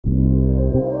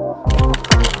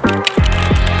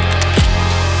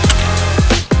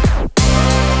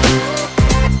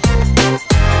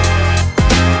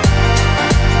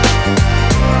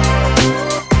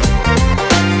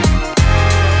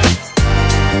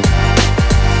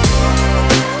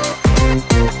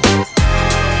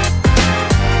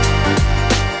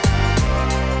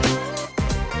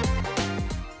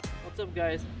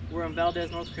in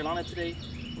Valdese, North Carolina today.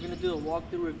 We're going to do a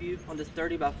walkthrough review on this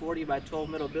 30 by 40 by 12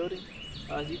 metal building.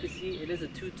 As you can see, it is a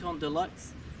two-tone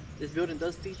deluxe. This building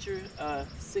does feature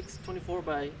 6 24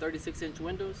 by 36 inch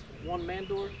windows, 1 man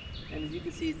door, and as you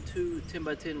can see, 2 10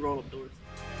 by 10 roll-up doors.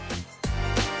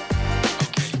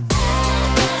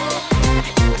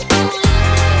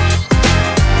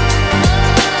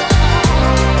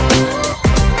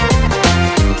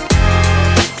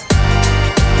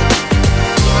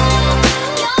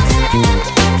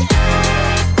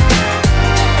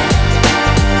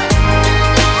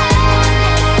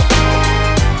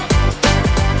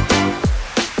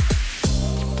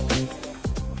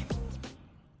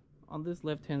 On this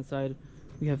left hand side,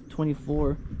 we have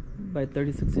 24 by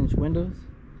 36 inch windows.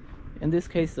 In this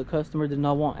case, the customer did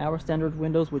not want our standard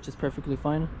windows, which is perfectly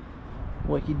fine.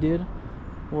 What he did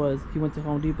was he went to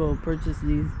Home Depot, purchased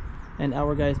these, and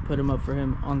our guys put them up for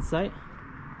him on site.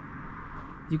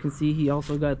 You can see he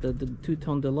also got the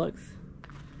two-tone deluxe.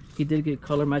 He did get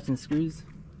color matching screws,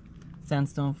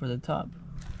 sandstone for the top,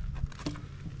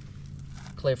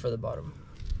 clay for the bottom.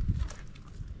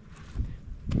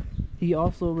 He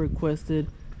also requested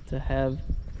to have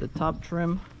the top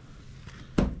trim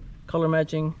color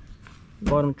matching,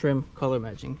 bottom trim color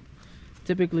matching.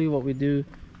 Typically what we do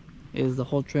is the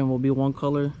whole trim will be one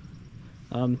color,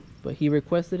 but he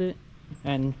requested it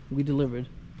and we delivered.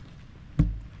 The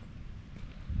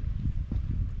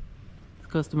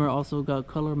customer also got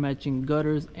color matching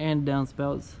gutters and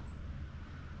downspouts.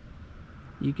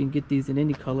 You can get these in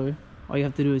any color. All you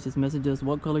have to do is just message us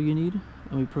what color you need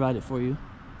and we provide it for you.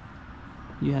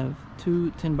 You have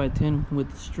 2 10 by 10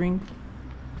 with string.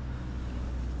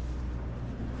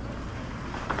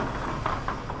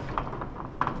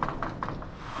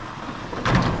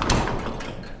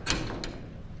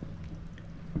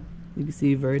 You can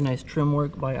see very nice trim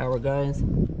work by our guys.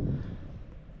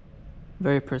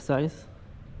 Very precise.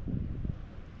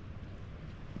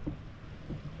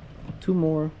 2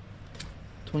 more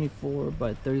 24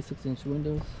 by 36 inch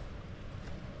windows.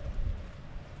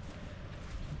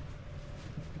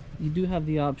 You do have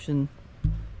the option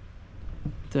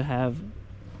to have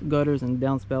gutters and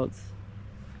downspouts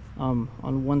on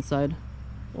one side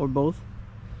or both,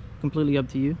 completely up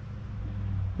to you.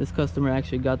 This customer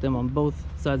actually got them on both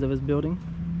sides of his building.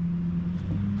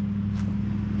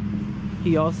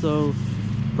 He also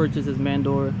purchased his man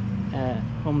door at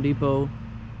Home Depot.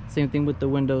 Same thing with the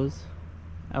windows.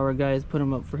 Our guys put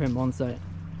them up for him on site.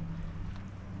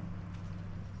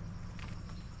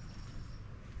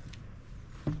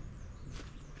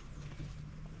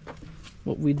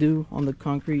 What we do on the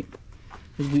concrete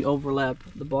is we overlap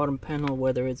the bottom panel,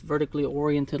 whether it's vertically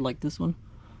oriented like this one,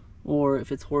 or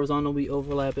if it's horizontal, we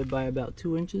overlap it by about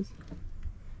 2 inches.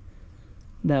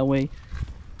 That way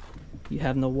you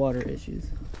have no water issues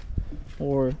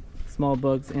or small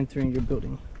bugs entering your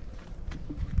building.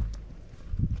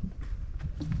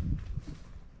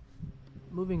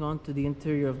 Moving on to the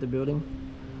interior of the building,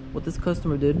 what this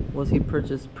customer did was he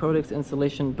purchased Protex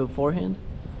insulation beforehand,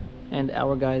 and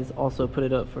our guys also put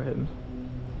it up for him.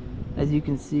 As you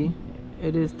can see,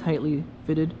 it is tightly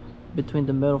fitted between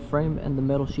the metal frame and the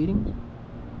metal sheeting.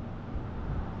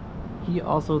 He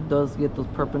also does get those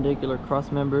perpendicular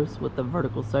cross members with the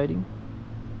vertical siding.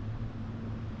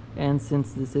 And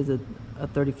since this is a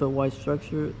 30-foot wide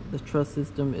structure, the truss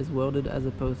system is welded as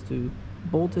opposed to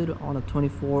bolted on a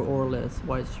 24 or less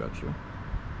wide structure.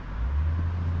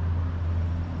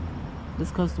 This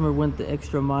customer went the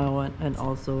extra mile and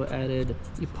also added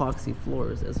epoxy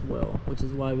floors as well, which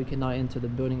is why we cannot enter the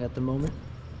building at the moment.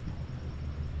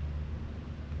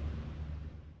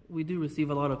 We do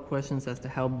receive a lot of questions as to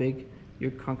how big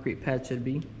your concrete pad should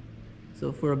be.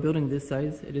 So for a building this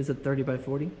size, it is a 30 by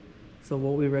 40. So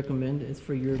what we recommend is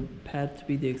for your pad to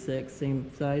be the exact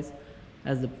same size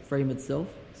as the frame itself.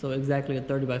 So exactly a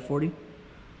 30 by 40.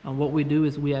 What we do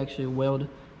is we actually weld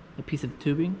a piece of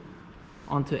tubing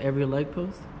onto every leg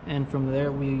post, and from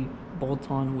there we bolt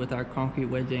on with our concrete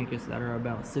wedge anchors that are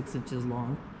about 6 inches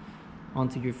long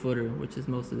onto your footer, which is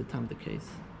most of the time the case.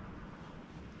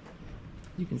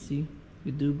 You can see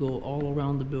we do go all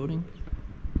around the building.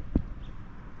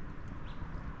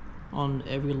 On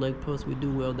every leg post we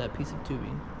do weld that piece of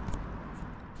tubing.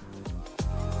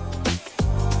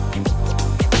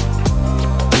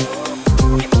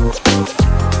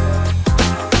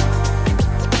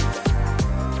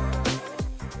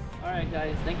 Alright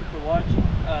guys, thank you for watching.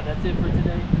 That's it for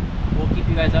today. We'll keep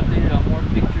you guys updated on more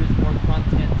pictures, more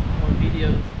content, more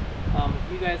videos.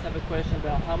 If you guys have a question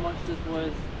about how much this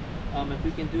was, if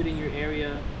we can do it in your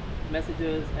area, message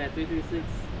us at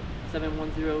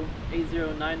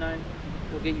 336-710-8099.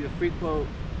 We'll get you a free quote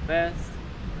fast,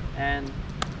 and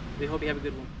We hope you have a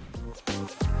good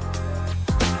one.